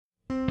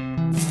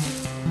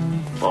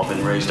All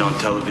been raised on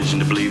television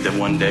to believe that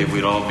one day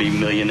we'd all be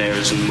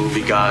millionaires and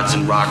movie gods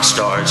and rock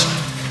stars.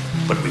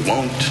 But we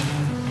won't.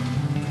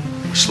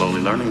 We're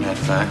slowly learning that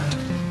fact.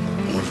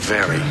 And we're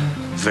very,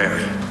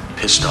 very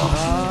pissed off.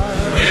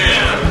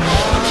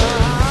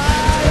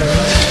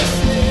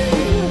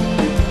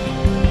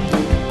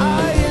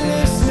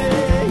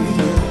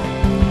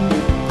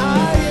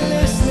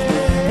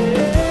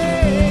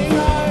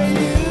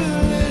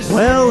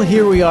 Well,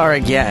 here we are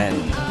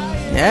again.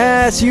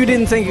 Yes, you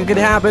didn't think it could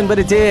happen, but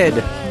it did.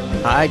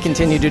 I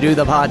continue to do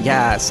the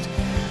podcast.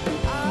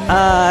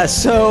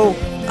 So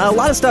a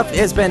lot of stuff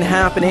has been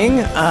happening.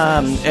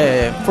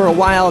 For a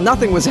while,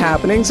 nothing was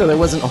happening, so there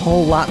wasn't a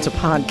whole lot to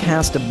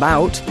podcast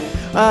about.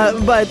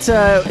 But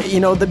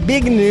the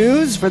big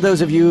news, for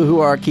those of you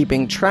who are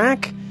keeping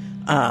track,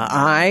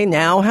 I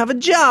now have a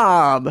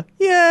job.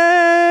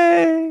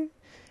 Yay!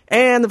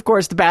 And, of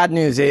course, the bad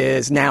news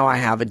is now I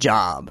have a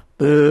job.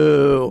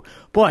 Boo.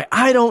 Boy,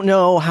 I don't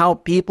know how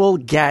people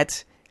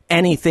get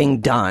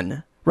anything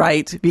done,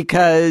 right?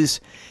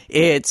 Because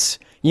it's,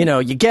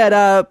 you get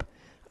up.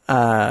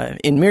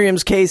 In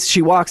Miriam's case,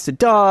 she walks the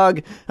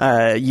dog.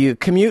 You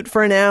commute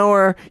for an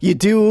hour. You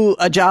do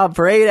a job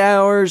for 8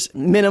 hours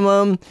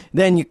minimum.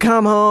 Then you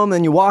come home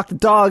and you walk the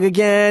dog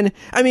again.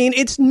 I mean,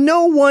 it's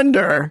no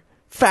wonder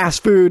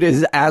fast food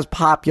is as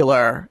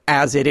popular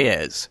as it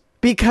is.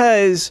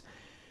 Because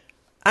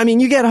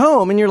you get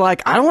home and you're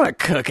like, I don't want to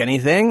cook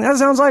anything. That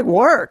sounds like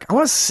work. I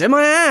want to sit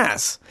my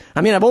ass.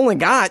 I've only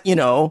got,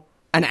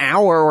 an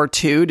hour or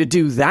two to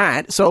do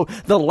that. So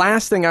the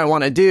last thing I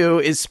want to do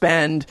is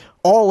spend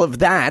all of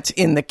that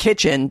in the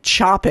kitchen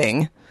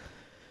chopping.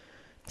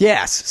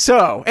 Yes.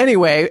 So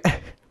anyway,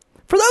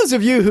 for those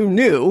of you who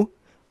knew,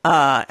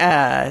 for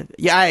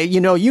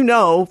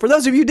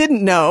those of you who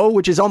didn't know,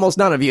 which is almost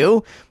none of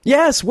you,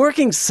 yes,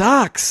 working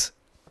sucks.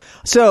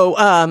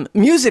 So,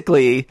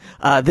 musically,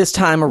 this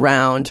time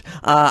around,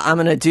 I'm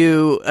going to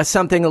do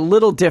something a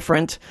little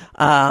different.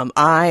 Let's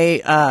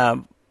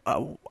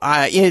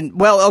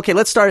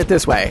start it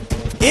this way.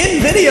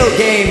 In video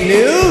game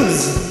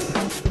news!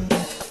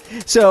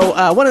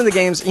 So, one of the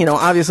games,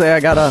 obviously I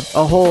got a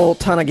whole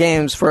ton of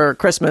games for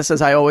Christmas,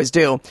 as I always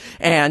do.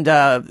 And,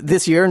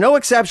 this year, no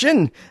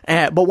exception.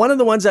 But one of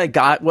the ones I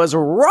got was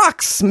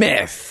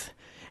Rocksmith.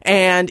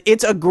 And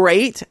it's a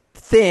great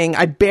thing.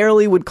 I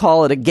barely would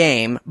call it a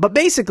game, but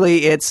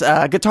basically it's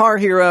Guitar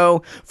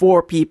Hero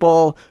for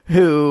people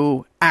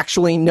who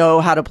actually know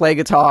how to play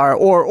guitar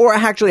or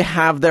actually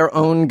have their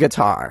own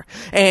guitar.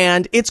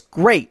 And it's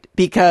great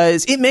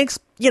because it makes,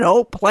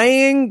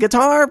 playing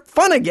guitar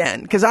fun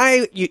again. Because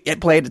I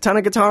played a ton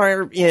of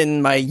guitar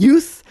in my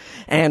youth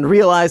and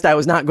realized I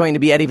was not going to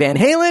be Eddie Van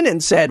Halen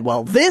and said,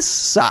 well, this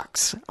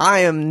sucks. I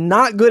am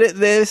not good at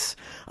this.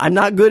 I'm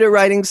not good at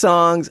writing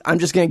songs. I'm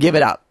just going to give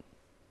it up.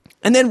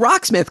 And then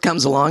Rocksmith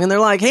comes along and they're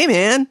like, hey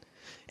man.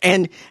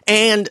 And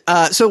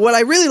so what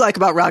I really like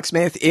about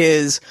Rocksmith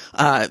is,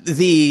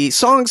 the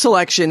song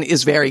selection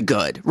is very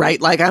good,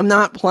 right? Like I'm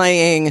not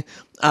playing,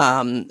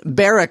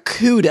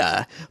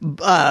 Barracuda,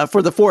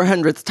 for the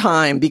 400th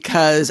time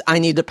because I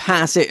need to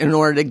pass it in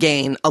order to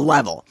gain a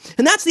level.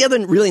 And that's the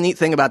other really neat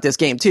thing about this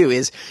game too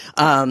is,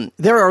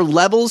 there are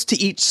levels to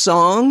each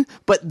song,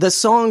 but the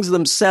songs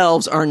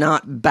themselves are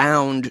not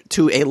bound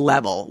to a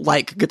level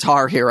like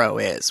Guitar Hero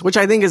is, which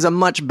I think is a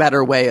much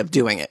better way of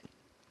doing it.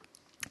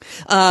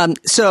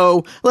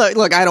 So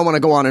look, I don't want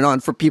to go on and on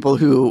for people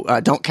who,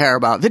 don't care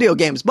about video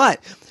games, but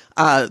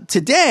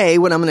today,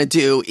 what I'm going to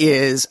do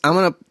is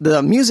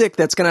the music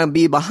that's going to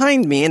be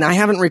behind me, and I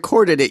haven't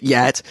recorded it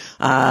yet.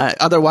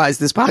 Otherwise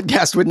this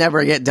podcast would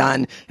never get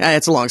done.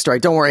 It's a long story.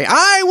 Don't worry.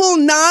 I will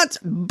not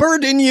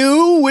burden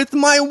you with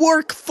my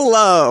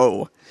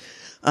workflow.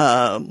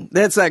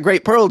 That's that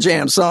great Pearl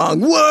Jam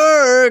song,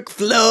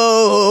 Workflow.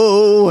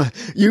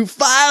 You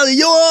file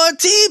your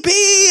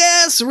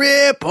TPS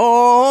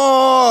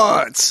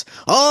reports.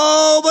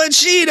 Oh, but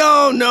she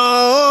don't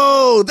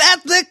know that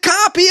the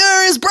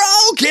copier is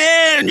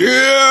broken.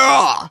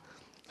 Yeah.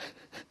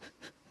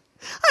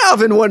 I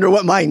often wonder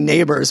what my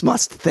neighbors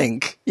must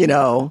think,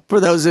 for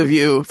those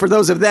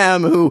of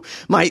them who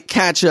might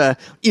catch a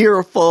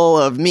earful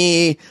of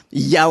me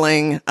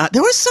yelling.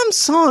 There was some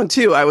song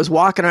too. I was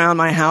walking around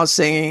my house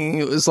singing.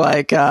 It was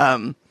like,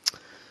 I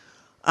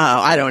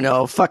don't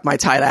know, fuck my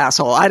tight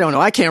asshole. I don't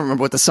know. I can't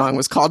remember what the song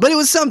was called, but it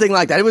was something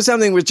like that. It was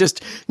something with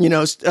just,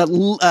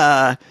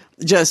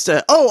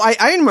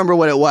 I remember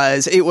what it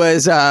was. It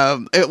was,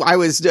 I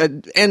was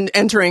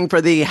entering for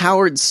the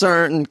Howard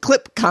Stern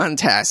clip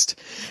contest,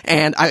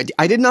 and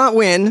I did not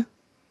win,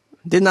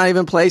 did not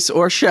even place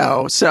or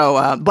show.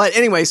 So, but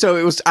anyway, so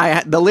it was, I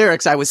had the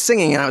lyrics I was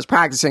singing and I was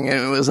practicing,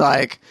 and it was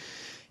like,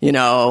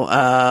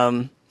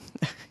 I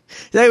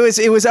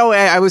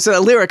was a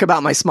lyric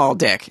about my small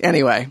dick.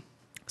 Anyway.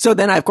 So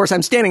then, of course,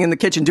 I'm standing in the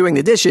kitchen doing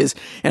the dishes,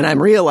 and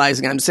I'm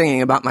realizing I'm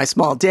singing about my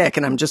small dick,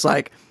 and I'm just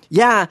like,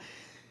 yeah,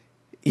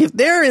 if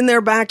they're in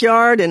their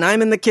backyard and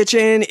I'm in the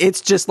kitchen,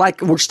 it's just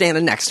like we're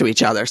standing next to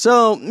each other.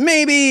 So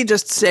maybe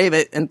just save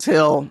it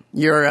until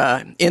you're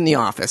in the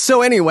office.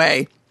 So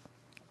anyway,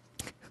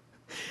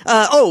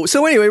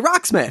 So anyway,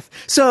 Rocksmith.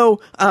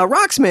 So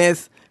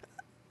Rocksmith,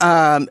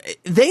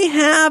 they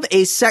have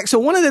a so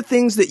one of the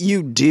things that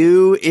you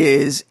do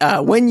is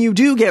when you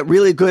do get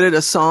really good at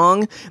a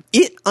song,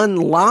 it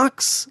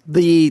unlocks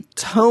the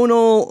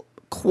tonal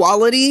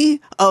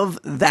quality of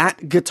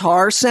that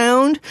guitar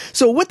sound.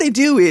 So what they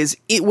do is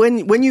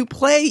when you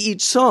play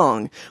each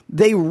song,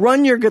 they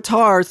run your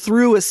guitar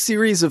through a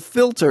series of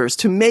filters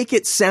to make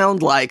it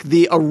sound like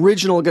the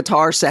original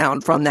guitar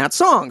sound from that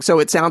song. So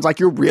it sounds like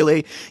you're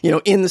really,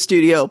 in the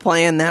studio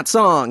playing that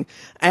song.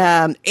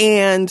 When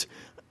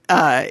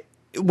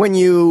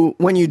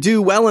you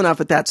do well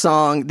enough at that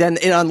song, then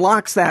it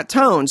unlocks that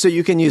tone so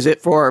you can use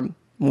it for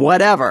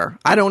whatever.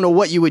 I don't know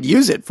what you would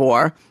use it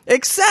for,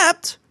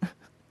 except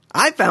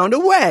I found a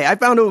way. I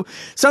found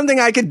something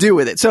I could do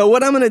with it. So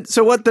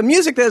what the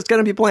music that's going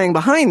to be playing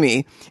behind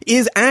me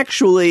is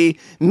actually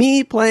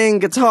me playing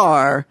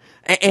guitar,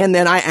 and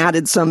then I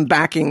added some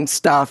backing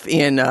stuff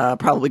in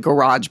probably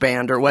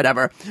GarageBand or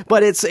whatever.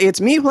 But it's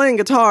me playing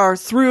guitar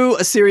through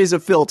a series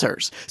of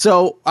filters.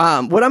 So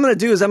what I'm going to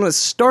do is I'm going to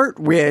start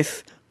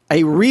with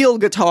a real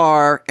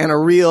guitar and a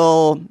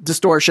real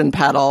distortion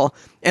pedal,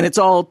 and it's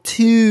all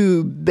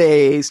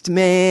tube-based,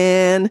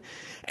 man.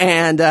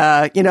 And,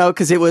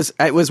 because it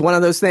was one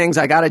of those things.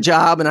 I got a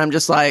job and I'm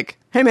just like,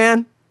 hey,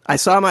 man, I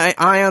saw my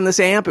eye on this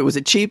amp. It was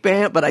a cheap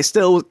amp, but I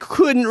still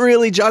couldn't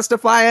really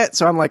justify it.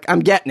 So I'm like,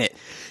 I'm getting it.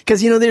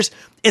 Because, there's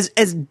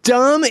as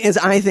dumb as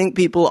I think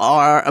people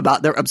are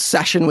about their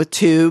obsession with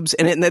tubes.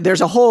 And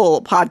there's a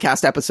whole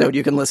podcast episode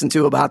you can listen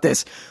to about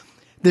this.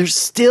 There's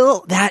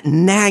still that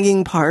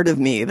nagging part of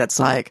me that's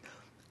like,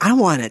 I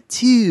want a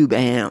tube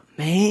amp,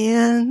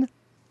 man.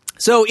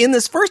 So in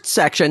this first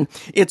section,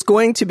 it's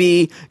going to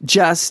be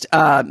just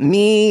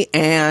me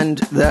and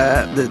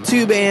the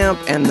tube amp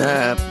and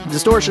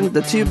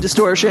the tube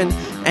distortion,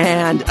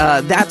 and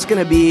that's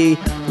going to be,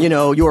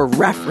 your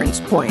reference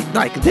point.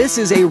 Like, this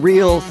is a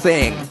real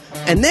thing.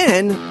 And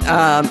then,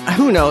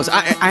 who knows?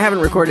 I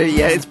haven't recorded it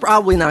yet. It's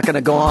probably not going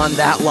to go on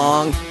that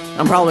long.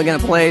 I'm probably going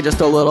to play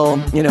just a little,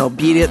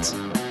 Beat It,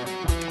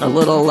 a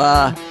little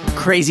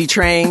Crazy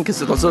Train, because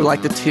those are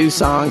like the two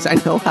songs I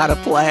know how to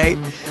play.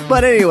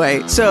 But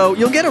anyway, so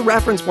you'll get a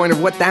reference point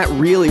of what that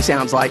really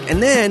sounds like.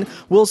 And then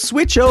we'll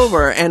switch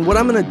over, and what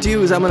I'm going to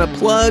do is I'm going to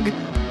plug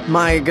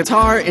my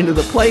guitar into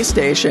the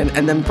PlayStation,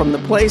 and then from the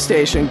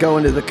PlayStation go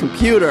into the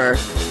computer,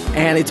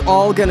 and it's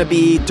all going to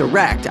be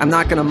direct. I'm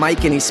not going to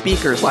mic any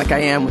speakers like I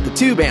am with the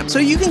tube amp. So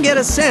you can get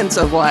a sense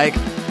of like,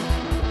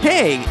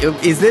 hey,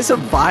 is this a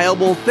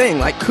viable thing?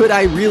 Like, could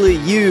I really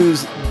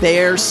use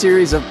their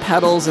series of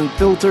pedals and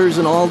filters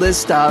and all this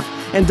stuff?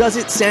 And does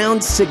it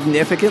sound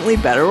significantly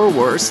better or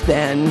worse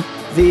than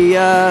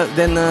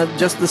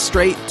just the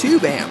straight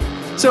tube amp?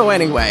 So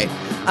anyway,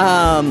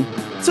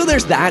 so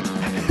there's that.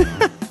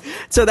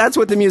 So that's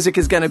what the music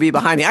is going to be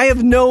behind me. I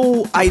have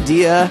no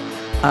idea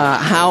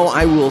how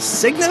I will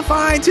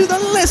signify to the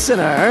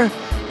listener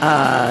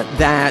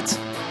that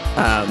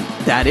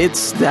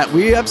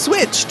we have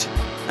switched.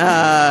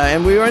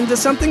 And we are into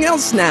something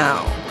else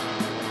now.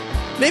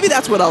 Maybe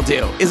that's what I'll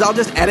do, is I'll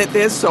just edit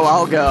this, so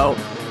I'll go,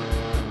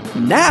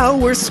 now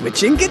we're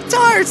switching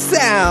guitar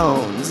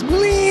sounds,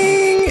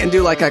 bling, and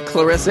do like a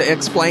Clarissa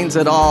Explains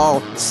It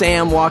All,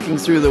 Sam walking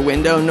through the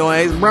window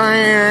noise,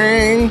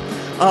 bling,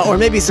 or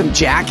maybe some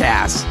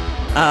Jackass.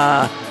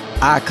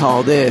 I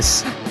call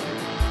this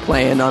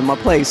playing on my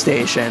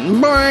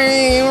PlayStation,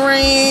 bling,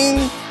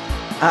 ring.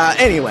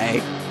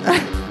 Anyway.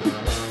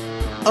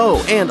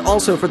 Oh, and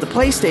also for the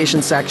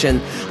PlayStation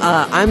section,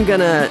 I'm going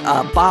to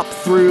bop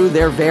through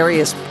their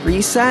various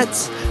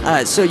presets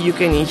so you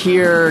can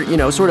hear,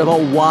 sort of a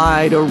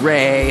wide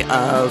array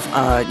of,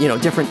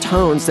 different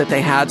tones that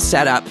they have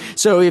set up.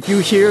 So if you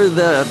hear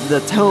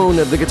the tone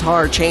of the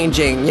guitar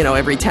changing,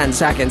 every 10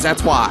 seconds,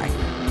 that's why.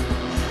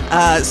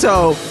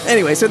 So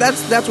anyway, so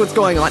that's what's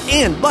going on.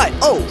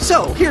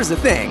 So here's the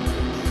thing.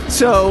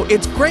 So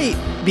it's great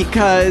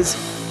because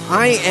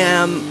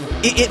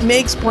it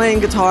makes playing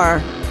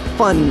guitar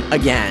fun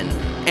again.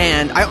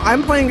 And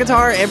I'm playing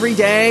guitar every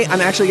day.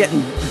 I'm actually getting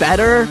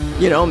better.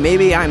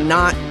 Maybe I'm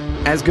not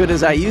as good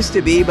as I used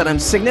to be, but I'm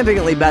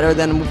significantly better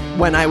than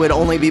when I would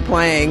only be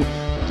playing,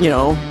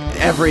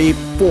 every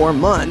 4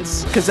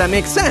 months. Because that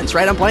makes sense,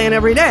 right? I'm playing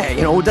every day.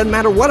 It doesn't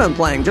matter what I'm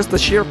playing. Just the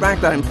sheer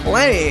fact that I'm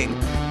playing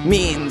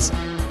means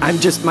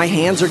my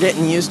hands are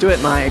getting used to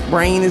it. My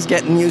brain is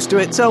getting used to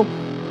it. So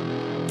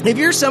if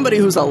you're somebody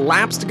who's a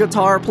lapsed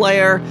guitar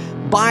player,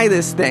 buy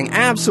this thing.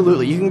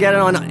 Absolutely. You can get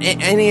it on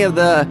any of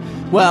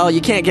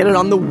you can't get it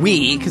on the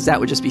Wii, because that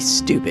would just be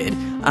stupid.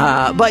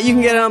 But you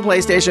can get it on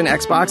PlayStation,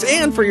 Xbox,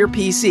 and for your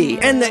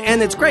PC.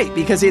 And it's great,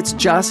 because it's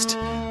just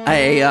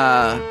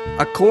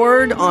a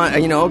cord on,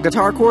 a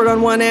guitar cord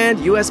on one end,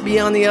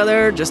 USB on the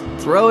other. Just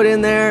throw it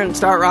in there and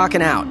start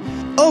rocking out.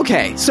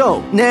 Okay,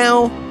 so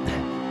now,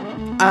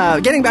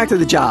 getting back to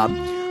the job.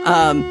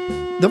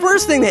 The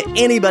first thing that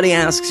anybody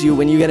asks you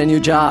when you get a new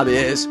job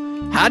is,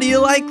 how do you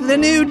like the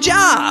new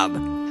job?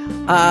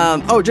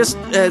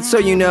 So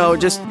you know,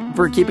 just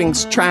for keeping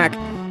track,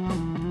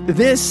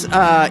 this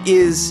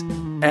is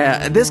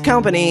this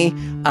company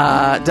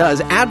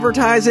does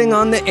advertising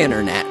on the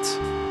internet.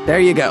 There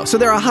you go. So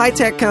they're a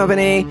high-tech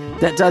company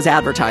that does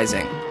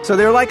advertising. So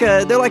they're like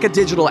a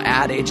digital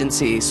ad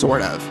agency,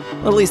 sort of.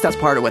 Well, at least that's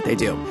part of what they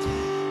do.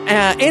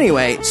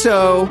 Anyway,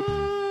 so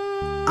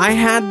I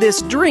had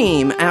this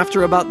dream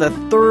after about the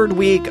third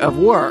week of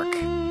work,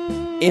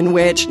 in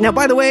which, now,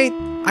 by the way,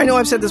 I know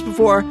I've said this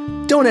before.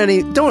 Don't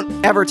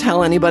ever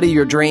tell anybody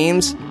your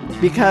dreams,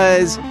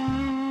 because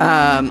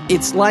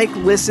it's like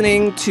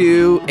listening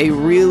to a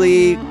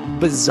really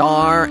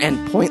bizarre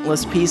and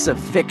pointless piece of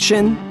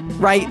fiction.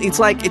 Right? It's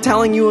like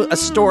telling you a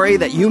story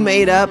that you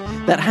made up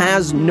that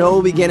has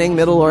no beginning,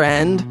 middle, or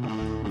end.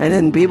 And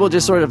then people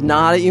just sort of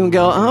nod at you and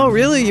go, "Oh,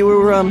 really? You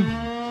were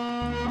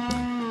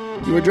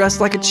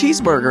dressed like a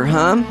cheeseburger,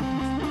 huh?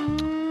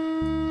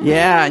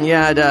 Yeah, and you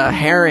had a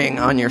herring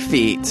on your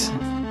feet.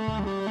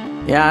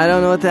 Yeah, I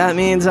don't know what that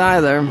means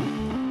either.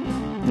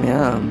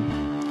 Yeah.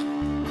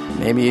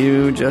 Maybe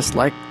you just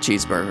like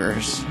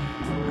cheeseburgers.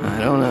 I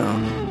don't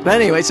know.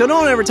 But anyway, so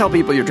don't ever tell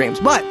people your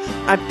dreams. But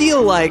I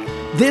feel like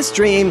this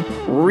dream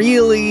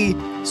really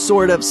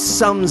sort of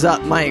sums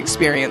up my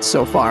experience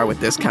so far with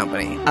this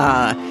company.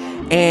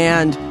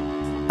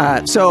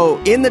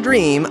 So in the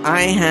dream,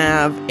 I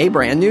have a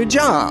brand new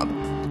job.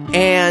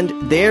 And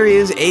there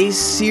is a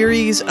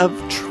series of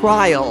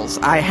trials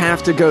I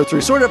have to go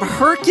through, sort of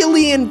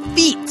Herculean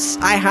feats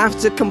I have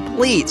to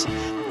complete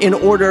in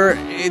order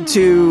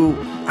to,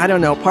 I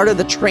don't know, part of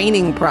the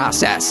training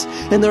process.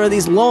 And there are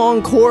these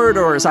long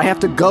corridors I have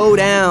to go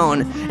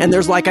down, and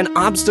there's like an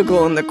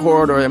obstacle in the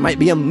corridor. It might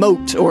be a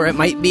moat, or it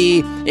might be,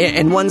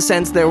 in one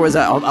sense, there was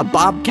a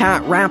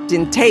bobcat wrapped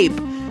in tape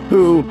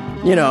who,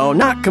 you know,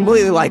 not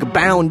completely like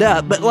bound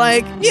up, but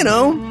like, you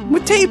know,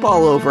 with tape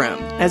all over him,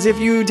 as if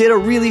you did a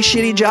really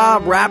shitty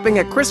job wrapping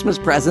a Christmas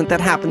present that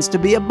happens to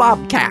be a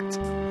bobcat.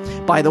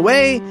 By the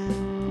way,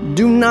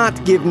 do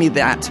not give me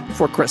that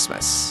for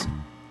Christmas.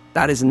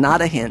 That is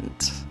not a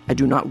hint. I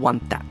do not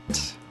want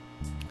that.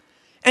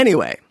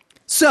 Anyway,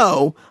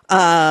 so,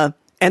 and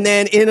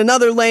then in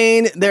another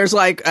lane, there's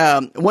like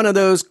one of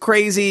those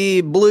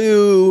crazy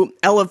blue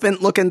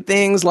elephant-looking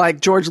things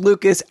like George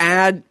Lucas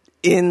ad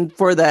in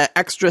for the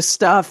extra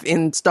stuff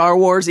in Star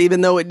Wars,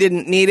 even though it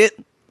didn't need it.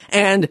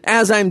 And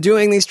as I'm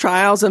doing these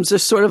trials, I'm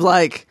just sort of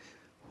like,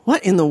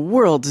 what in the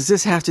world does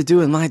this have to do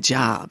with my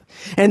job?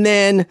 And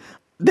then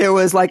there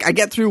was like, I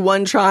get through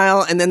one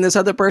trial, and then this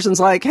other person's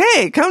like,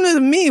 "Hey, come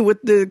with me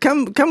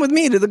come with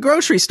me to the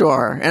grocery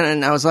store."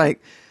 And I was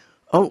like,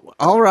 "Oh,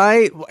 all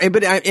right."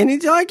 And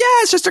he's like,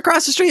 "Yeah, it's just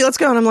across the street. Let's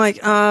go." And I'm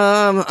like,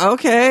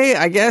 okay,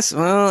 I guess.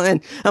 Well,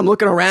 and I'm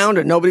looking around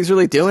and nobody's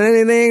really doing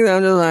anything.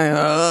 I'm just like,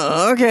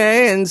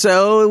 okay. And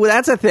so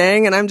that's a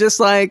thing. And I'm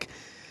just like,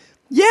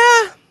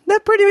 yeah,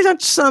 that pretty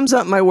much sums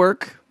up my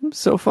work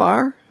so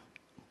far.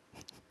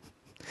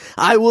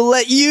 I will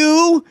let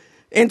you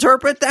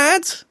interpret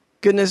that.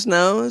 Goodness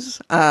knows.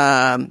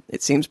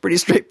 It seems pretty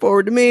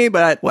straightforward to me,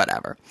 but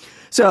whatever.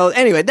 So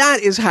anyway,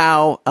 that is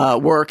how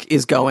work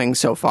is going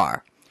so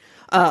far.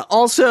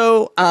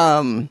 So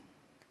I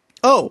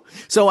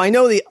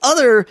know the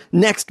other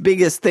next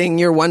biggest thing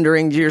you're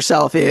wondering to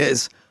yourself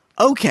is,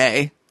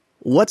 okay,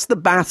 what's the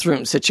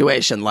bathroom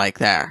situation like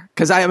there?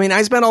 Because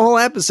I spent a whole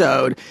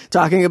episode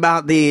talking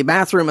about the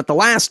bathroom at the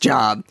last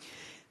job.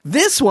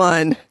 This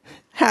one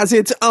has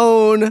its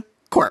own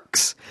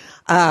quirks.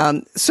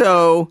 I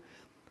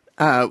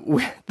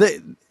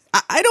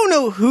don't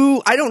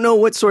know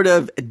what sort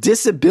of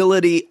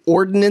disability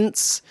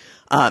ordinance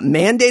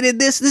mandated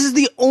this. This is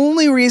the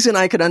only reason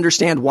I could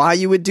understand why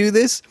you would do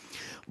this.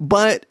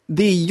 But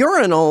the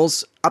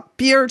urinals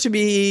appear to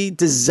be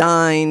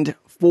designed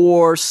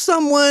for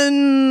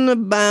someone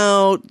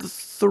about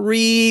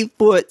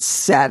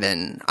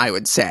 3'7", I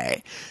would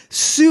say.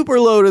 Super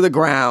low to the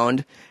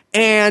ground.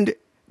 And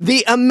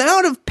the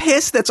amount of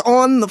piss that's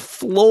on the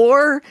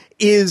floor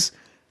is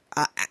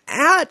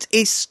at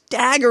a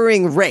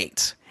staggering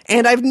rate.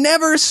 And I've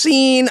never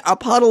seen a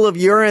puddle of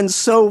urine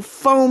so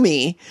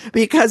foamy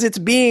because it's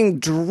being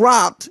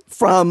dropped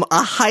from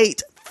a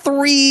height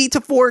 3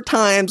 to 4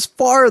 times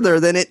farther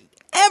than it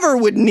ever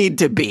would need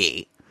to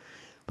be.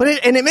 But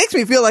it makes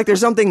me feel like there's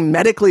something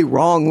medically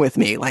wrong with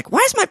me. Like, why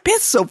is my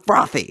piss so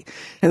frothy?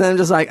 And then I'm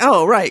just like,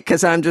 oh, right,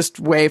 because I'm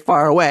just way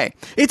far away.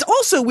 It's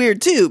also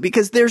weird, too,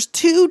 because there's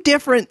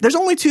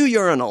only 2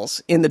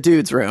 urinals in the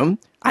dude's room.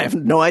 I have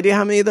no idea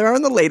how many there are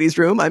in the ladies'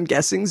 room. I'm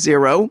guessing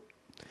 0.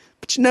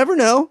 But you never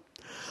know.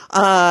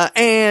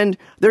 And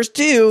there's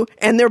 2,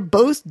 and they're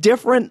both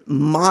different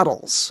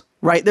models,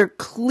 right? They're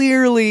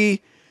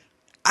clearly,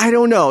 I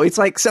don't know. It's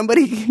like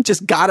somebody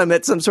just got them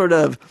at some sort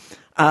of,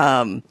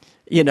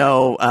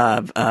 urinal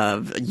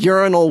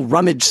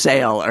rummage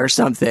sale or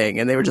something.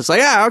 And they were just like,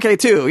 yeah, okay,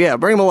 2. Yeah,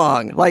 bring them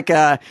along. Like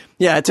little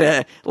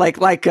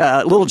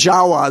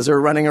Jawas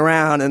are running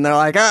around, and they're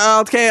like, oh,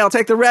 okay, I'll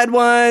take the red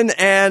one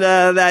and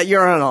that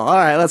urinal. All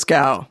right, let's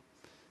go.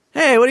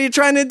 Hey, what are you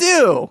trying to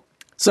do?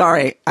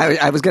 Sorry,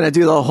 I was going to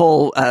do the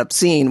whole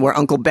scene where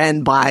Uncle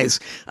Ben buys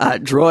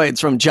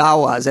droids from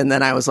Jawas, and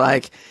then I was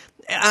like,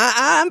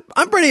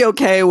 I'm pretty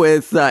okay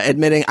with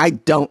admitting I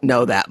don't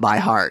know that by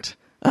heart.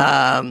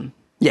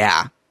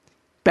 Yeah.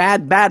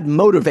 Bad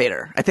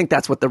motivator. I think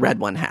that's what the red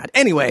one had.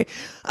 Anyway,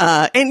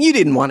 and you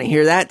didn't want to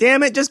hear that.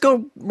 Damn it. Just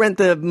go rent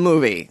the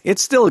movie.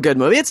 It's still a good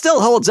movie. It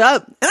still holds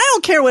up. And I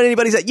don't care what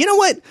anybody said. You know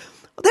what?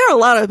 There are a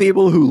lot of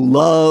people who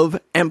love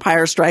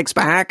Empire Strikes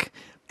Back,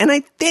 and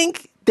I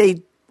think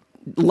they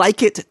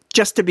like it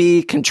just to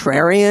be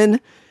contrarian.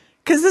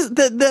 Because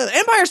the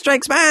Empire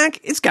Strikes Back,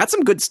 it's got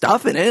some good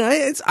stuff in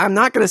it. I'm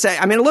not going to say...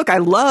 I mean, look, I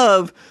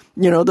love,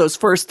 those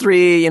first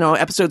three,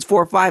 episodes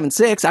 4, 5, and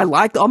 6. I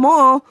like them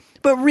all.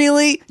 But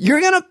really, you're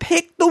going to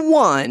pick the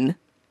one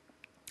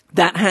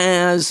that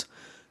has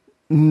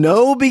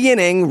no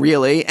beginning,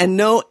 really, and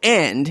no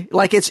end.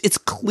 Like, it's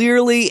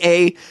clearly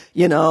a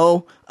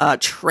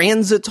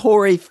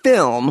transitory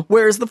film,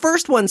 whereas the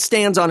first one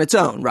stands on its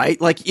own, right?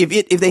 Like,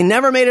 if they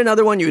never made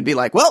another one, you would be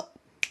like, well,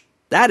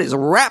 that is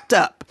wrapped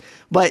up.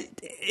 But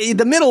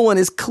the middle one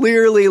is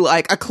clearly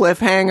like a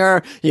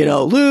cliffhanger.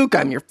 Luke,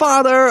 I'm your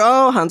father.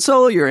 Oh, Han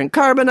Solo, you're in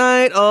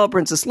carbonite. Oh,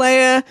 Princess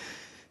Leia,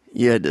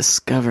 you're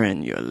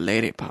discovering your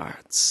lady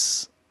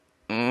parts.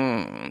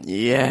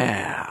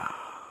 Yeah.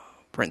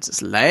 Princess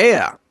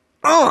Leia.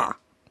 Oh,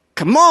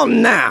 come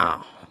on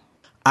now.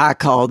 I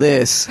call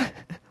this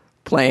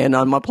playing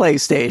on my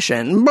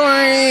PlayStation.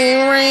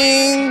 Bring,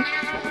 ring.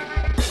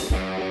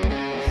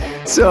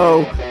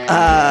 So,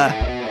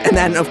 and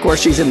then, of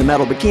course, she's in the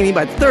metal bikini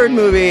by the third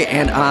movie,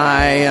 and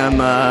I am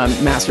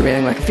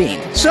masturbating like a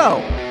fiend.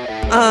 So,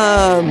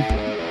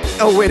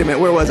 oh, wait a minute,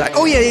 where was I?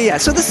 Oh, yeah.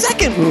 So the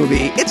second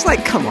movie, it's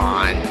like, come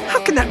on,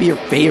 how can that be your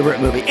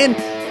favorite movie? And,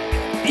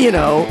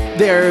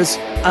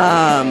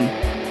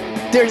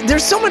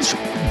 there's so much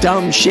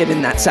dumb shit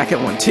in that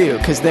second one, too,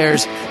 because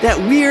there's that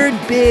weird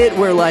bit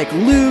where, like,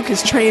 Luke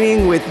is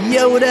training with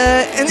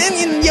Yoda, and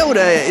then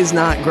Yoda is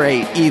not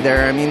great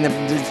either. I mean, the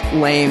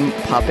lame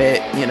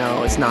puppet,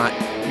 is not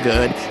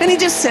good, and he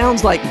just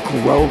sounds like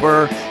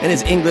Grover, and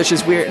his English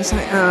is weird. It's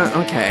like,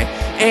 okay,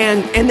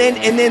 and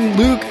then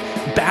Luke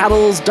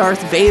battles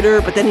Darth Vader,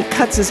 but then he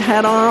cuts his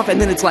head off, and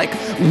then it's like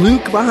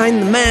Luke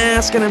behind the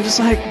mask, and I'm just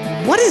like,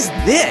 what is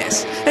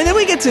this? And then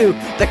we get to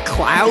the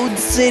Cloud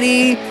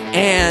City,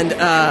 and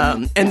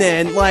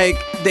then like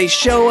they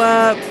show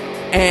up,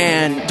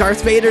 and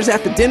Darth Vader's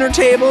at the dinner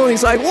table, and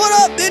he's like, what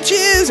up,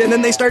 bitches? And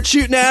then they start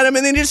shooting at him,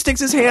 and then he just sticks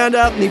his hand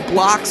up, and he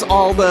blocks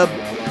all the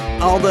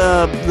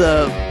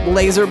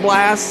laser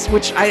blasts,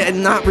 which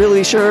I'm not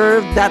really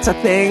sure that's a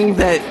thing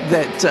that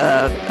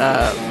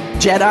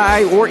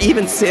Jedi or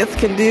even Sith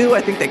can do.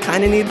 I think they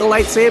kind of need the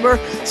lightsaber.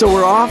 So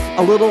we're off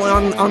a little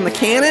on the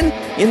canon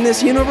in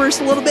this universe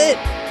a little bit.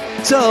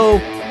 So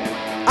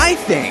I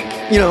think,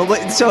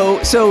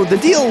 so the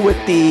deal with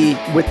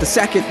the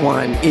second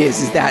one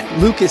is that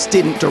Lucas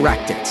didn't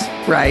direct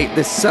it, right?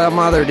 Some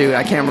other dude,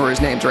 I can't remember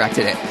his name,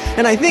 directed it.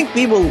 And I think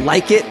people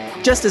like it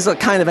just as a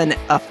kind of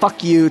a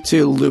fuck you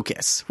to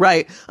Lucas,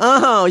 right?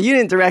 Oh, you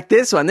didn't direct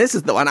this one. This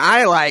is the one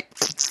I like.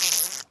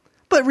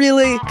 But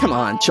really, come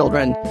on,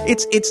 children.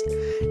 It's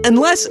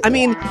unless, I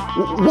mean,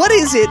 what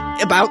is it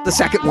about the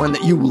second one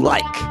that you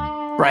like,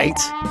 right?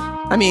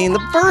 I mean,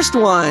 the first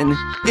one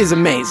is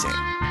amazing.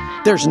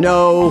 There's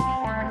no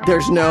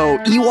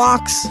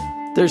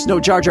Ewoks. There's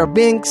no Jar Jar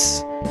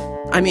Binks.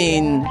 I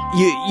mean,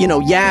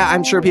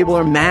 I'm sure people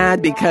are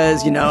mad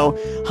because,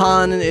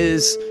 Han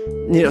is,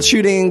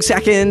 shooting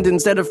second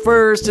instead of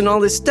first and all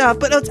this stuff.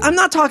 But I'm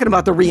not talking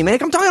about the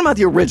remake. I'm talking about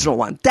the original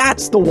one.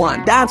 That's the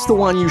one. That's the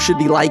one you should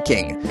be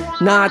liking.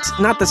 Not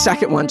the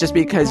second one just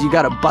because you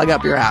got to bug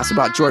up your ass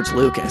about George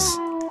Lucas.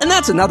 And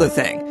that's another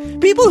thing.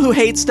 People who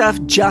hate stuff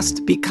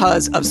just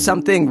because of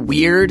something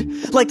weird,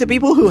 like the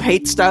people who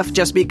hate stuff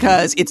just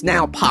because it's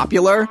now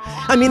popular.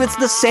 I mean, it's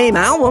the same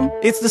album.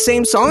 It's the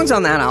same songs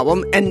on that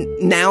album. And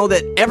now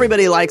that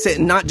everybody likes it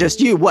and not just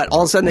you, what,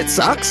 all of a sudden it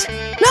sucks?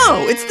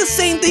 No, it's the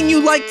same thing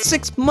you liked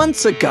 6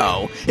 months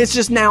ago. It's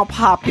just now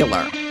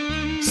popular.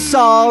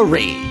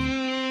 Sorry.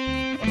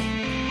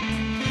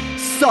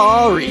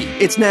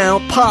 It's now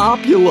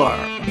popular.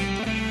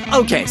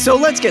 Okay, so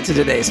let's get to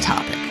today's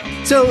topic.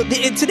 So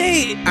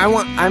today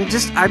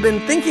I've been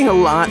thinking a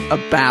lot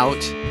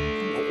about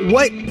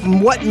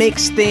what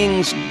makes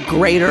things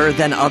greater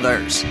than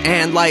others.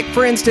 And like,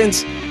 for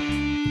instance,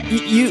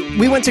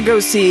 we went to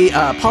go see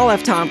Paul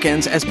F.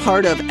 Tompkins as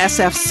part of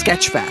SF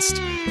Sketchfest.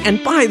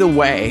 And by the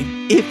way,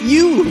 if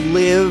you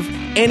live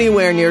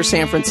anywhere near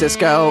San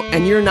Francisco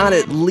and you're not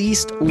at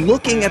least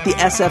looking at the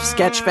SF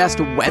Sketchfest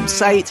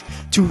website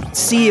to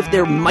see if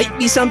there might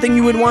be something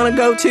you would want to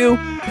go to,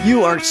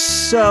 you are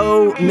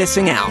so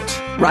missing out,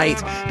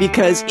 right?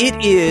 Because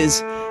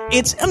it's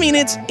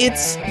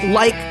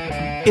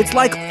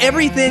like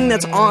everything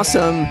that's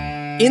awesome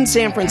in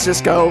San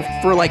Francisco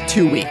for like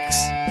 2 weeks.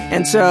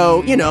 And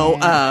so, you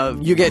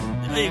get,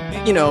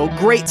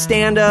 great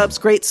stand-ups,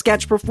 great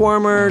sketch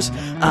performers,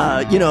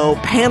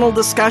 panel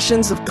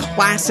discussions of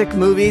classic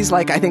movies.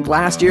 Like I think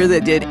last year they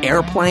did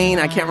Airplane.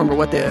 I can't remember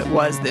what it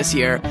was this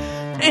year.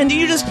 And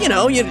you just,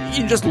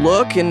 you just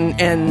look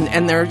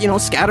and they're,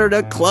 scattered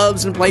at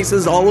clubs and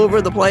places all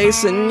over the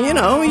place. And,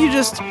 you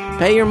just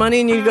pay your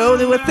money and you go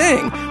to a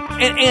thing.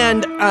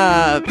 And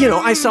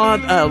I saw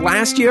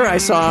last year, I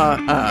saw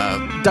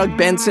Doug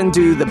Benson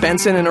do the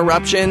Benson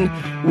Interruption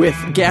with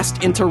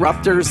guest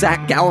interrupter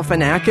Zach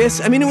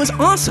Galifianakis. I mean, it was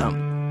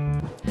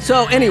awesome.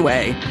 So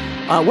anyway,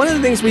 one of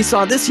the things we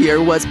saw this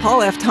year was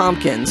Paul F.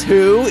 Tompkins,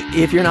 who,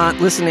 if you're not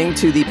listening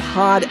to the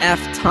Pod F.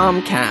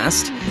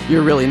 Tomcast,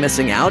 you're really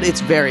missing out. It's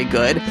very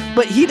good.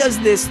 But he does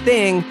this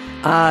thing.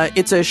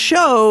 It's a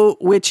show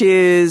which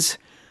is...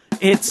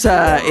 It's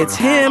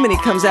him, and he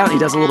comes out and he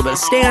does a little bit of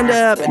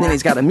stand-up, and then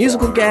he's got a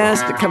musical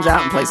guest that comes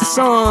out and plays a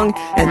song,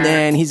 and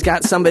then he's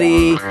got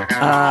somebody,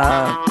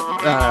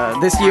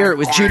 this year it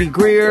was Judy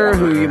Greer,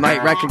 who you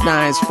might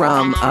recognize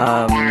from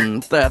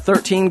the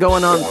 13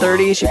 Going on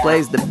 30. She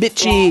plays the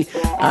bitchy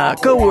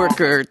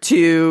co-worker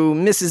to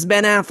Mrs.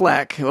 Ben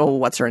Affleck. Oh,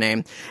 what's her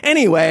name?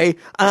 Anyway,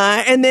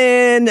 and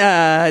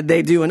then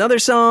they do another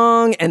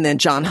song, and then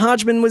John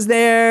Hodgman was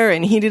there,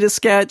 and he did a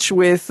sketch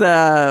with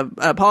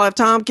Paul F.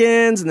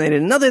 Tompkins, and they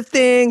did another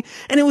thing,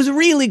 and it was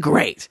really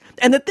great.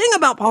 And the thing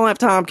about Paul F.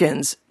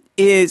 Tompkins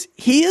is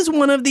he is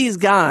one of these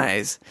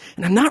guys,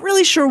 and I'm not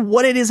really sure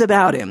what it is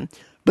about him,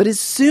 but as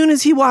soon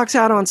as he walks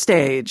out on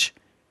stage,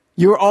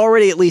 you're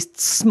already at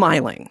least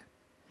smiling.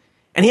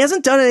 And he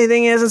hasn't done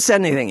anything, he hasn't said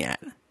anything yet.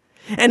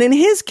 And in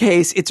his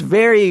case, it's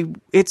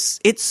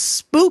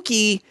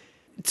spooky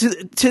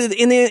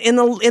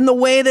in the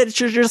way that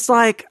you're just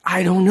like,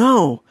 I don't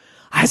know.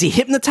 Has he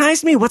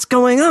hypnotized me? What's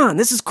going on?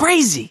 This is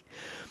crazy.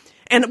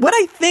 And what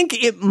I think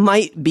it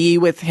might be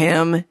with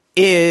him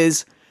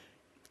is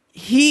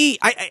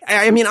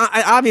I mean,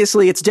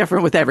 obviously it's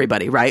different with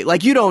everybody, right?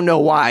 Like, you don't know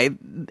why.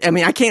 I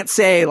mean, I can't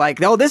say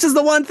like, oh, this is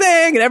the one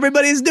thing and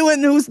everybody's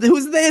doing who's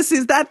this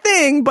is that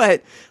thing,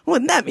 but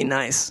wouldn't that be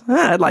nice?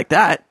 I'd like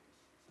that.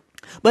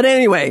 But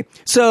anyway,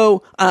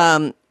 so,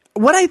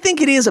 what I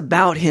think it is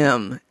about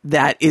him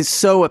that is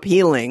so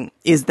appealing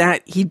is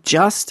that he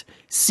just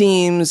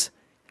seems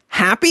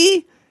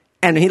happy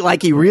and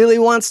he really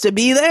wants to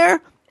be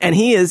there. And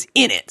he is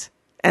in it.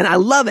 And I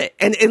love it.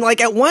 And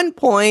like at one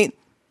point,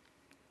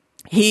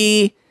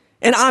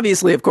 and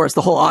obviously, of course,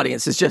 the whole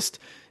audience is just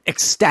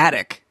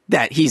ecstatic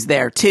that he's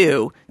there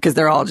too, because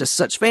they're all just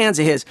such fans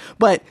of his.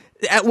 But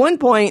at one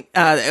point,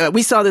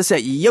 we saw this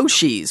at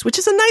Yoshi's, which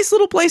is a nice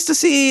little place to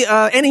see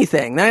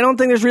anything. I don't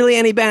think there's really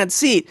any bad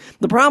seat.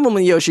 The problem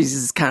with Yoshi's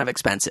is it's kind of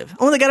expensive.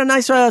 Oh, they got a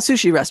nice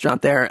sushi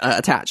restaurant there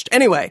attached.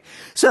 Anyway,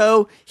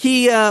 so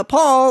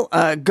Paul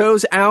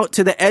goes out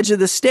to the edge of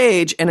the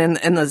stage, and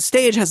the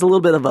stage has a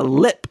little bit of a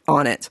lip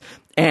on it.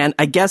 And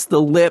I guess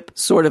the lip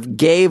sort of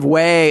gave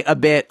way a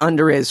bit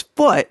under his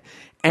foot.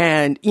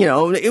 And,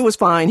 it was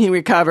fine. He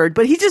recovered.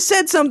 But he just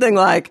said something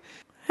like,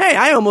 hey,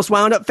 I almost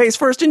wound up face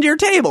first into your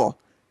table.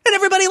 And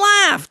everybody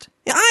laughed.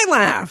 I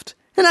laughed.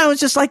 And I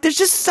was just like, there's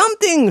just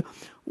something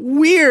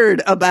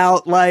weird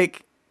about,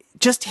 like,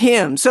 just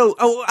him. So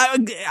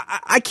I'm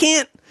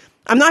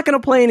not going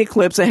to play any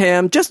clips of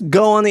him. Just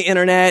go on the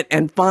internet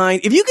and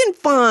if you can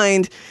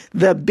find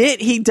the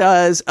bit he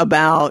does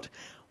about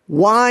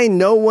why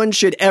no one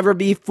should ever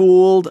be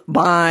fooled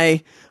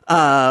by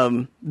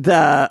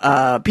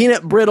the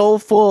peanut brittle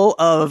full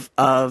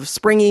of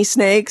springy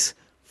snakes,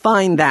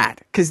 find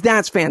that, because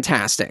that's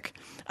fantastic.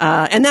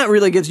 And that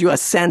really gives you a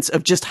sense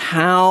of just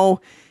how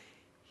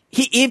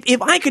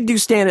if I could do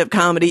stand-up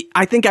comedy,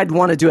 I think I'd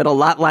want to do it a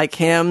lot like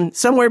him,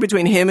 somewhere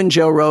between him and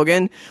Joe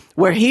Rogan,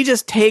 where he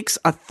just takes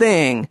a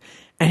thing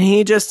and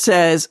he just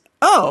says,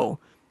 oh,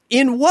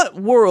 in what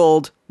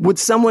world would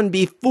someone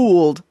be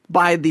fooled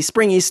by the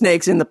springy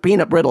snakes in the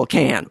peanut brittle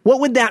can? What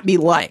would that be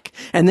like?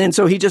 And then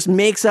so he just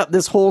makes up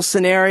this whole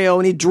scenario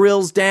and he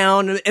drills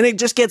down and it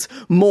just gets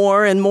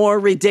more and more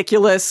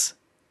ridiculous.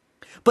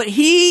 But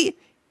he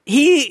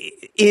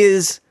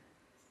is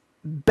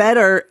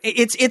better.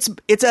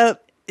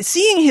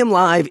 Seeing him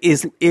live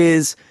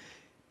is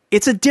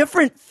a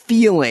different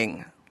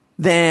feeling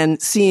than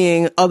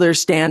seeing other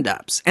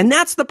stand-ups. And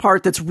that's the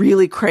part that's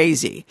really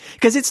crazy.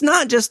 Because it's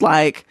not just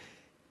like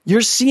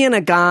you're seeing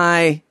a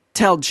guy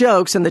tell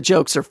jokes and the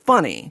jokes are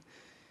funny.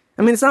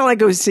 I mean, it's not like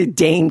going to see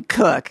Dane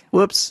Cook.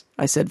 Whoops,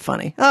 I said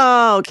funny.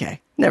 Oh, okay.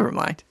 Never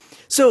mind.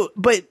 So,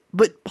 but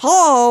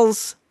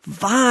Paul's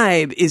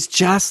vibe is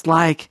just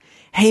like,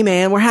 hey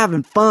man, we're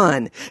having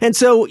fun. And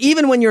so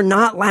even when you're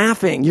not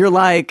laughing, you're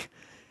like,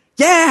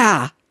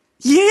 yeah,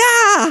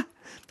 I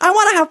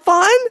want to have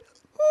fun.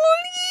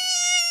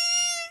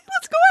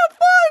 Let's go have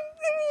fun.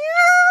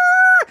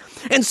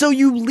 And so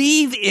you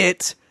leave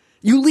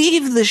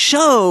the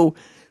show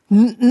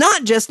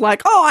not just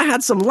like, oh, I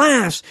had some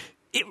laughs.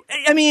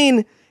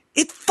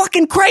 It's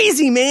fucking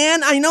crazy,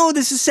 man. I know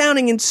this is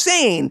sounding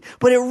insane,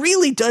 but it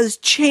really does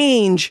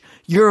change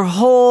your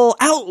whole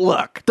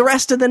outlook the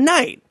rest of the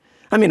night.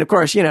 I mean, of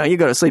course, you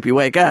go to sleep, you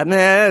wake up,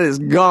 man, it is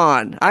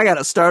gone. I got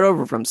to start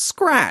over from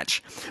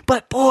scratch.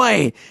 But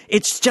boy,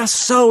 it's just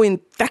so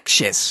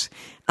infectious.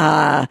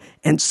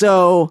 And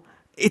so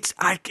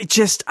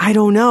I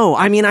don't know.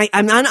 I mean,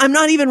 I'm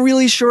not even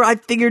really sure I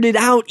figured it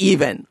out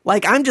even.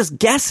 Like, I'm just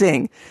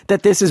guessing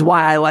that this is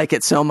why I like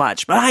it so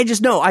much. But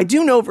I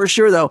do know for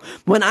sure though,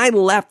 when I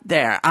left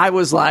there, I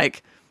was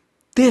like,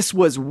 this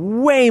was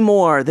way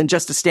more than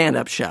just a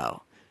stand-up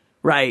show,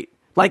 right?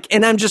 Like,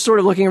 and I'm just sort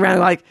of looking around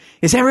like,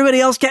 is everybody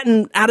else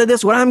getting out of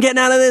this what I'm getting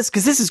out of this?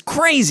 Because this is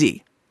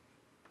crazy.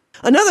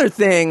 Another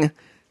thing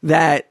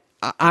that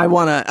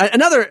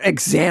another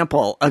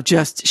example of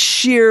just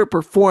sheer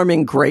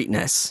performing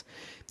greatness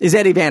is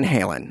Eddie Van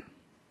Halen.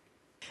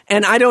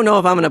 And I don't know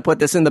if I'm going to put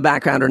this in the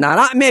background or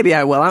not. Maybe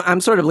I will. I'm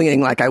sort of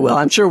leaning like I will.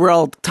 I'm sure we're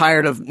all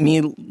tired of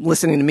me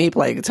listening to me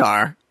play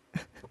guitar.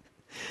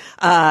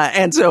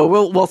 And so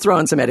we'll throw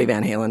in some Eddie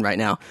Van Halen right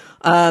now.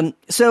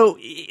 So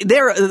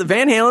the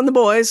Van Halen, the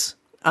boys,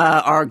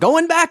 are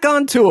going back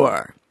on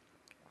tour.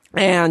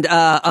 And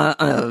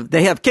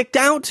they have kicked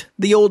out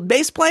the old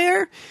bass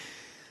player.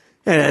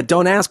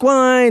 Don't ask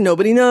why.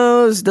 Nobody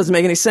knows. Doesn't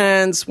make any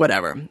sense.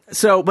 Whatever.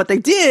 So, but they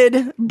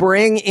did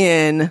bring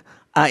in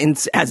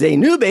as a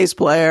new bass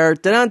player,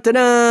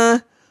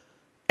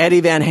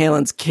 Eddie Van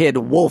Halen's kid,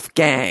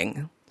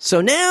 Wolfgang. So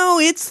now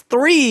it's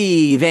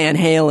 3 Van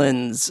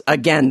Halens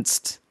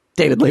against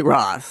David Lee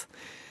Roth.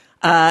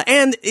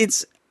 And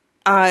it's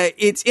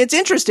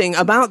interesting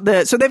about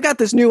so they've got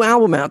this new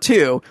album out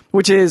too,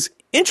 which is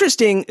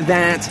interesting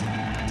that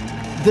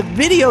the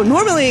video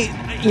normally,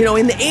 you know,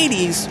 in the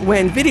 80s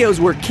when videos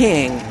were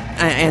king,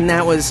 and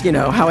that was, you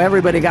know, how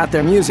everybody got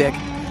their music,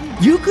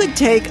 you could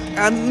take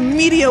a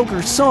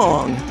mediocre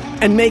song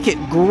and make it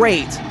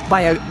great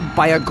by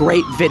a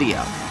great video.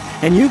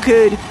 And you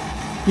could,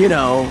 you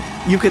know,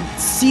 you could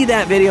see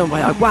that video and be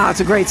like, wow, it's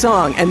a great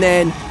song. And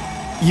then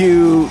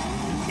you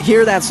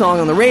hear that song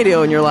on the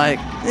radio and you're like,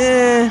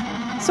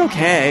 it's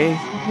okay,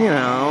 you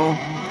know.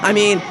 I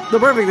mean, the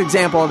perfect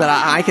example that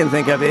I can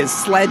think of is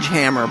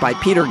Sledgehammer by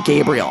Peter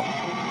Gabriel.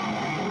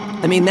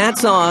 I mean, that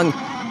song,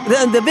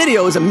 the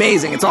video is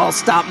amazing. It's all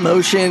stop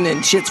motion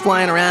and shit's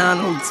flying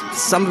around.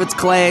 Some of it's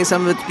clay,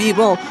 some of it's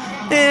people.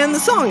 And the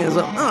song is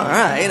all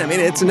right. I mean,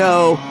 it's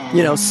no,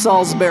 you know,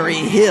 Salisbury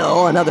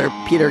Hill, another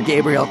Peter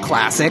Gabriel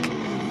classic.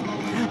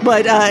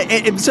 But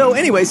so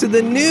anyway, so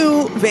the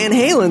new Van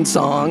Halen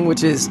song,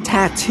 which is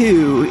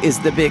Tattoo, is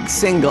the big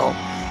single.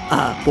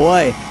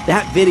 Boy,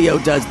 that video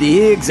does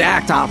the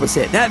exact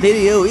opposite. That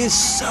video is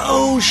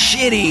so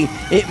shitty,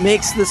 it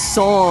makes the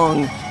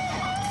song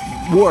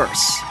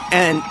worse.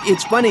 And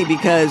it's funny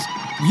because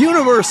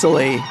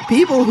universally,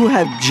 people who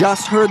have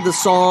just heard the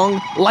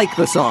song like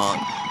the song.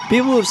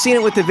 People who have seen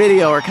it with the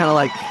video are kind of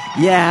like,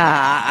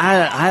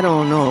 yeah, I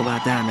don't know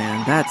about that,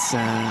 man. That's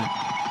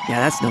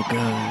no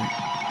good.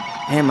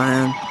 Hey,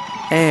 man.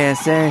 Hey,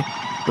 say,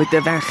 with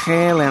the Van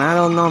Halen, I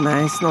don't know,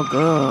 man. It's no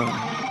good.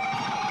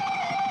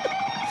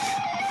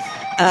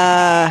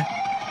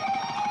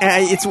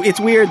 It's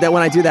weird that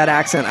when I do that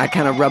accent, I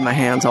kind of rub my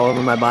hands all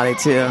over my body,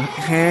 too.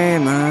 Hey,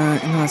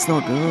 man. No, it's no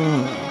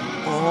good.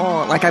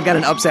 Oh, like I've got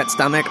an upset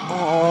stomach.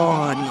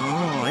 Oh,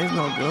 no, it's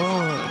no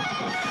good.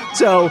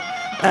 So,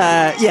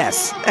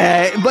 yes.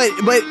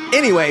 But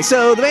anyway,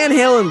 so the Van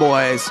Halen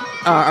boys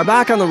are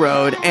back on the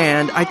road,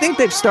 and I think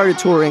they've started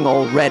touring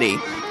already.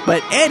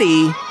 But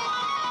Eddie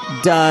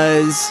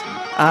does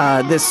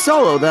this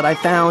solo that I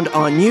found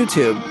on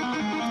YouTube,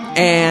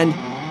 and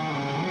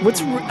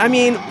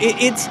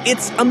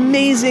it's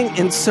amazing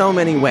in so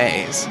many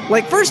ways.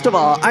 Like, first of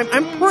all,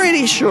 I'm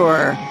pretty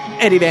sure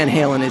Eddie Van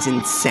Halen is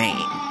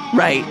insane,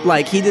 right?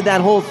 Like, he did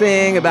that whole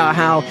thing about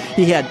how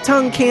he had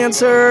tongue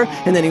cancer,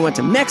 and then he went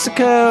to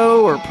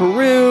Mexico or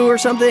Peru or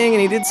something,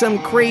 and he did some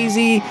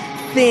crazy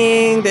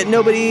thing that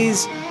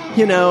nobody's,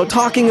 you know,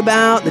 talking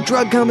about. The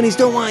drug companies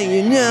don't want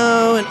you to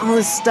know, and all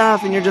this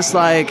stuff, and you're just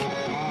like,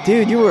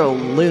 dude, you were a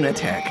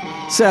lunatic.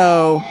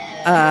 So,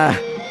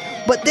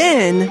 but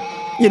then,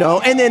 you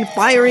know, and then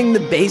firing the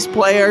bass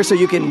player so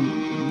you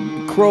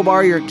can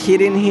crowbar your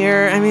kid in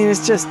here. I mean,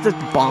 it's just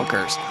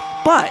bonkers.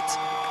 But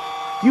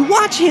you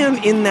watch him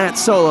in that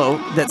solo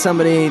that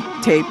somebody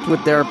taped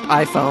with their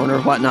iPhone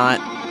or whatnot,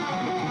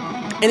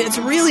 and it's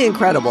really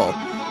incredible.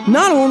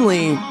 Not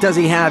only does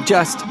he have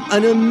just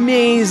an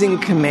amazing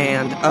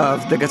command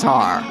of the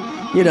guitar,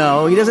 you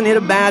know, he doesn't hit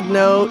a bad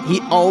note,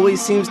 he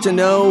always seems to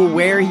know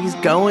where he's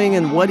going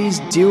and what he's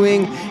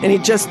doing, and he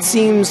just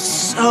seems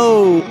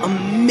so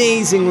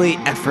amazingly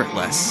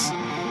effortless.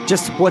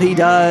 Just what he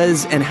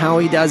does and how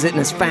he does it and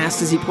as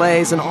fast as he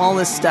plays and all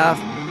this stuff.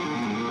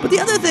 But the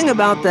other thing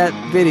about that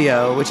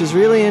video, which is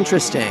really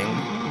interesting,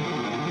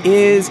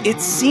 is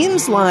it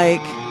seems like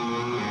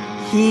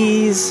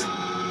he's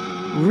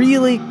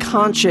really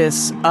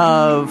conscious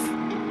of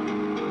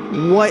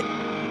what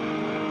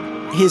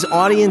his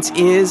audience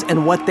is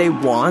and what they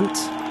want,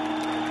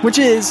 which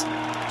is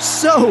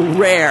so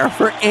rare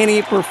for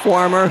any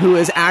performer who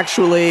is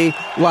actually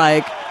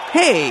like,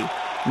 hey,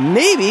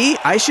 maybe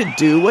I should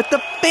do what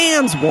the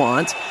fans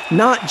want,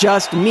 not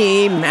just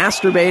me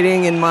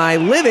masturbating in my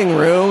living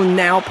room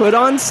now put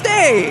on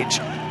stage.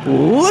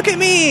 Look at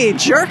me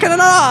jerking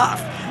it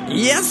off.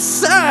 Yes,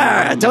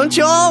 sir! Don't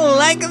you all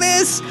like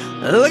this?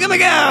 Look at me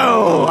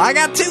go! I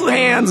got 2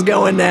 hands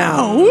going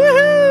now.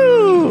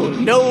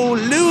 Woohoo! No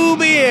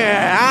lube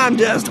here. I'm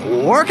just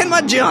working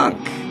my junk.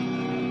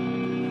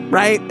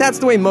 Right? That's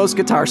the way most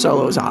guitar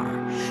solos are.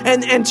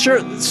 And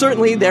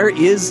certainly there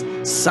is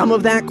some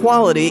of that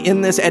quality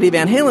in this Eddie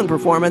Van Halen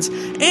performance.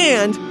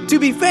 And to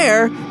be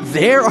fair,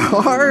 there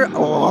are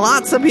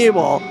lots of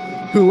people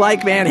who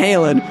like Van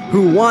Halen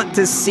who want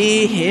to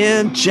see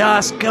him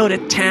just go to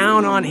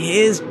town on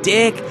his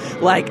dick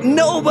like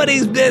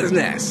nobody's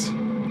business.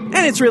 And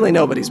it's really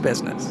nobody's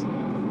business.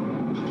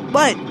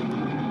 But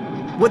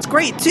what's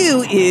great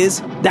too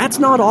is that's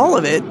not all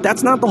of it.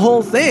 That's not the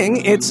whole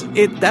thing.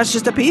 That's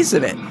just a piece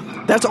of it.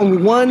 That's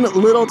one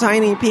little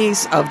tiny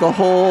piece of the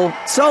whole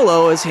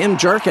solo is him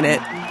jerking it.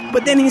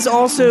 But then he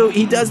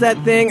does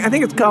that thing, I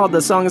think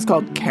the song is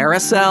called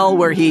Carousel,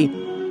 where he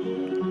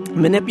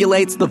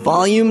manipulates the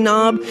volume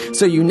knob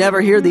so you never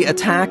hear the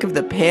attack of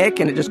the pick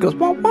and it just goes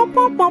bum, bum,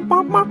 bum, bum,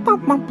 bum, bum,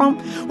 bum, bum, bum,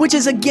 which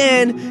is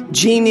again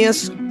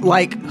genius.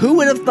 Like, who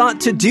would have thought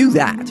to do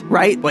that,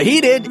 right? Well,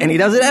 he did, and he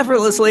does it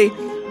effortlessly,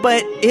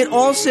 but it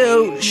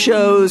also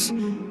shows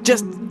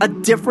just a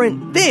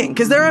different thing,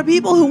 because there are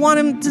people who want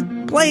him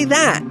to play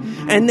that.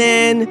 And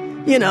then,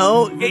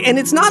 and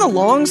it's not a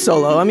long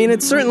solo. I mean,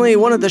 it's certainly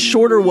one of the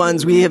shorter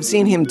ones we have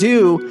seen him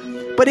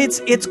do, but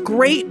it's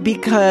great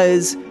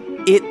because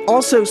it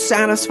also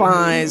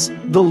satisfies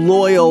the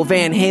loyal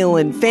Van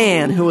Halen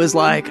fan who is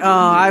like, oh,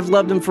 I've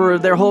loved him for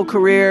their whole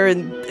career,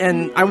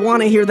 and I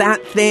want to hear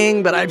that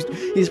thing, but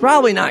he's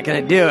probably not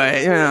going to do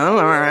it.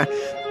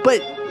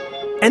 But,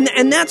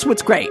 and that's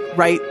what's great,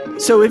 right?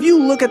 So if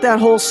you look at that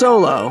whole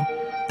solo,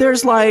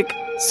 there's like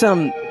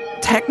some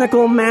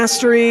technical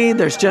mastery,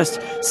 there's just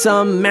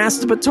some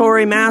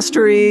masturbatory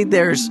mastery,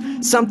 there's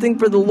something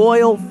for the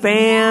loyal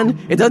fan.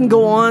 It doesn't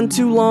go on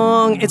too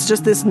long. It's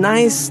just this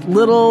nice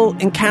little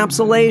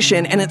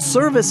encapsulation, and it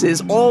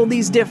services all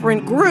these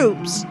different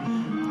groups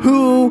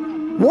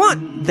who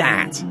want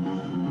that,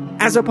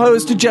 as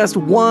opposed to just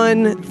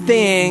one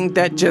thing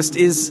that just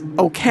is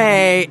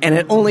okay and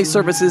it only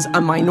services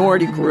a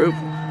minority group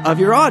of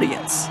your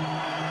audience.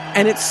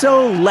 And it's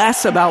so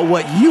less about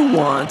what you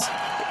want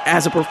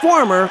as a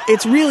performer.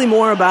 It's really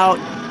more about,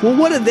 well,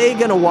 what are they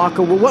going to walk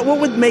away, what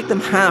would make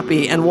them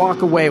happy and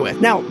walk away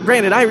with? Now,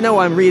 granted, I know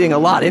I'm reading a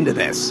lot into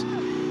this.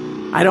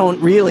 I don't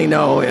really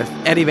know if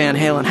Eddie Van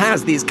Halen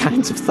has these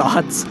kinds of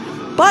thoughts,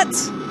 but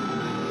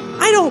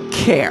I don't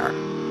care.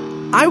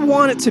 I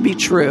want it to be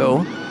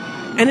true,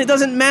 and it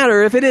doesn't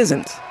matter if it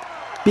isn't.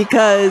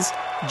 Because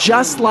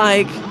just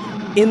like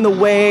in the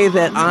way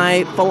that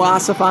I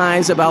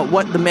philosophize about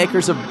what the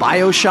makers of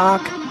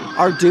BioShock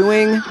are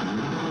doing.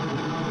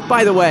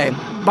 By the way,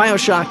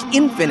 BioShock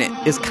Infinite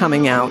is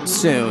coming out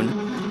soon,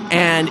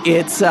 and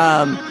it's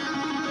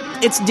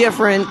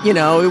different.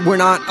 We're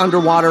not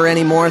underwater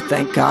anymore,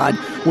 thank God.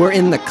 We're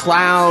in the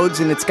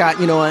clouds, and it's got,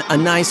 a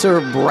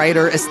nicer,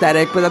 brighter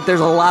aesthetic, but there's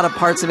a lot of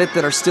parts of it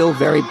that are still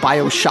very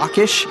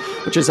BioShock-ish,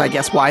 which is, I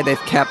guess, why they've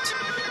kept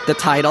the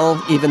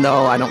title, even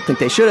though I don't think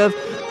they should have.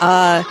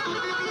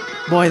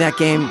 Boy, that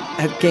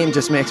game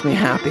just makes me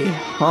happy.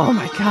 Oh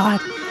my God.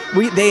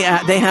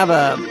 They have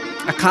a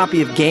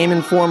copy of Game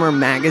Informer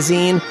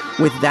magazine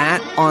with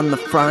that on the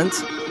front,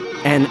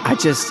 and I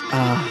just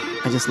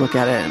look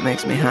at it and it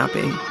makes me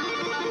happy.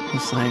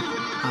 It's like,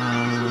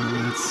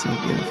 it's so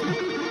beautiful.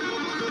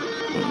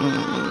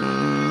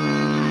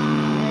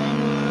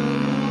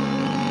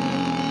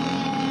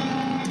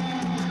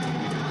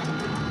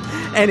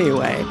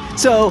 Anyway,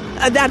 so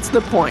that's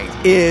the point,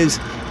 is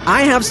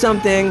I have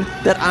something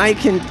that I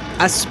can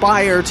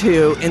aspire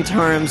to in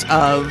terms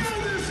of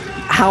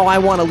how I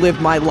want to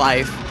live my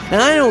life.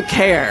 And I don't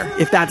care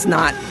if that's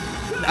not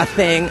a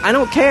thing. I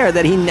don't care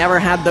that he never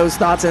had those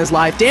thoughts in his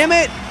life. Damn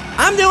it,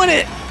 I'm doing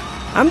it.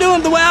 I'm doing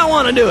it the way I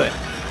want to do it.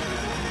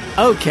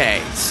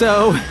 Okay,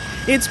 so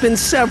it's been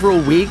several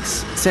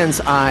weeks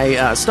since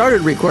I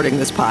started recording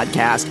this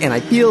podcast, and I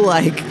feel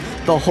like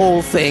the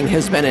whole thing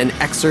has been an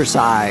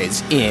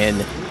exercise in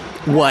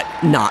what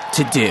not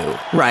to do,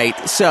 right?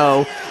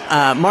 So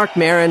Mark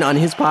Maron, on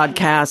his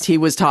podcast, he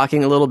was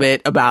talking a little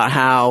bit about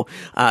how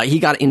he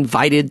got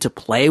invited to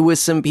play with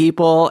some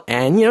people,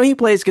 and, he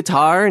plays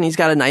guitar, and he's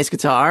got a nice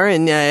guitar,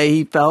 and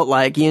he felt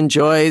like he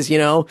enjoys,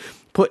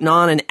 putting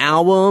on an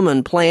album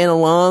and playing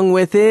along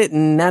with it,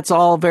 and that's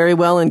all very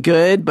well and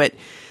good, but,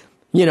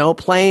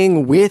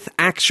 playing with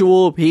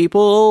actual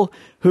people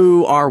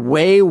who are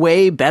way,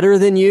 way better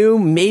than you,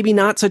 maybe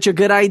not such a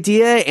good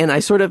idea. And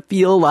I sort of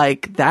feel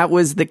like that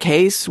was the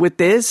case with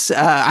this.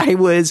 I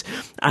was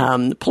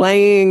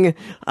playing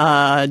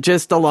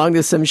just along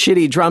to some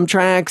shitty drum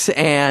tracks,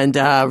 and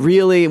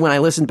really, when I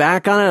listened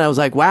back on it, I was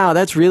like, wow,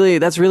 that's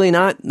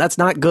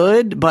not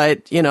good.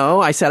 But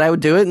I said I would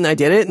do it, and I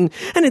did it, and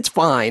it's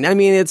fine. I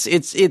mean,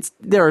 it's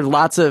there are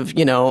lots of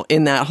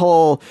in that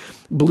whole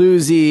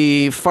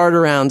bluesy fart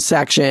around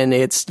section,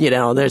 it's,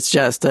 there's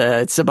just,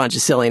 it's a bunch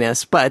of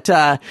silliness, but,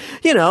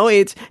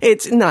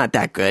 it's not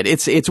that good.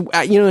 It's,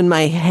 in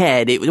my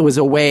head, it was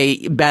a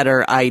way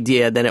better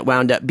idea than it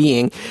wound up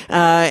being.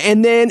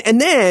 And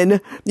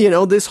then,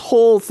 this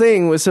whole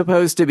thing was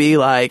supposed to be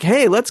like,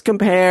 hey, let's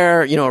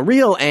compare, a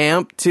real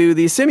amp to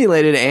the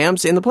simulated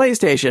amps in the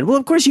PlayStation. Well,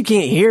 of course you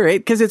can't hear it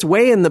because it's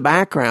way in the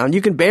background.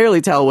 You can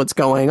barely tell what's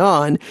going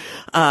on.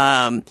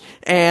 And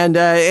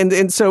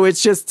so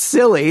it's just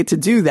silly to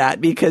do that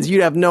because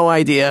you'd have no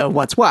idea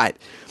what's what.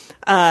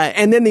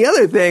 And then the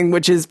other thing,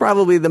 which is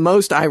probably the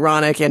most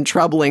ironic and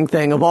troubling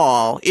thing of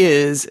all,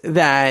 is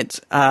that,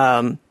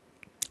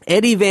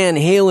 Eddie Van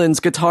Halen's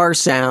guitar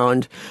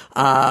sound,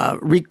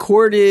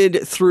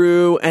 recorded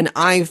through an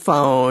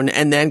iPhone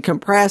and then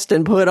compressed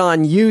and put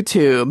on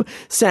YouTube,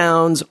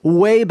 sounds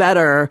way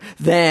better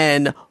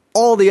than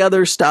all the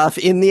other stuff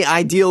in the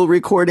ideal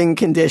recording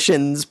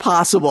conditions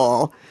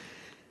possible.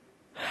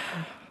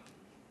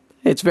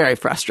 It's very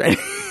frustrating.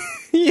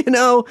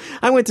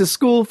 I went to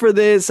school for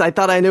this. I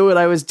thought I knew what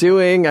I was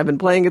doing. I've been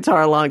playing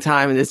guitar a long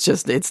time, and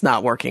it's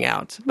not working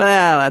out.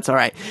 Well, that's all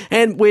right.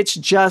 And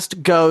which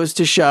just goes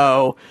to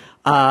show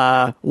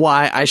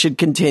why I should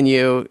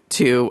continue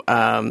to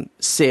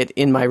sit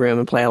in my room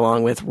and play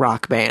along with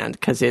Rock Band,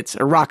 because it's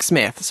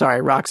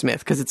Rocksmith,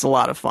 because it's a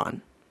lot of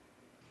fun.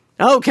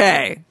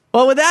 Okay.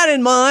 Well, with that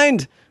in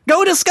mind,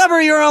 go discover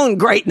your own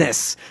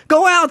greatness.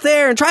 Go out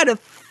there and try to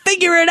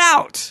figure it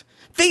out.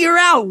 Figure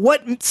out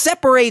what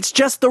separates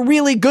just the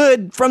really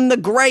good from the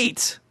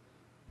great.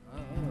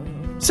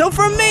 So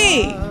from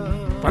me,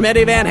 from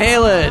Eddie Van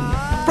Halen,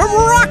 from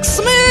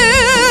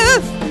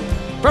Rocksmith,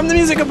 from the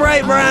music of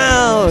Bright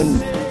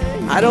Brown.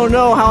 I don't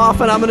know how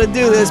often I'm going to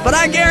do this, but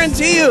I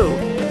guarantee you,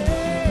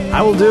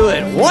 I will do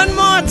it one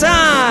more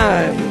time.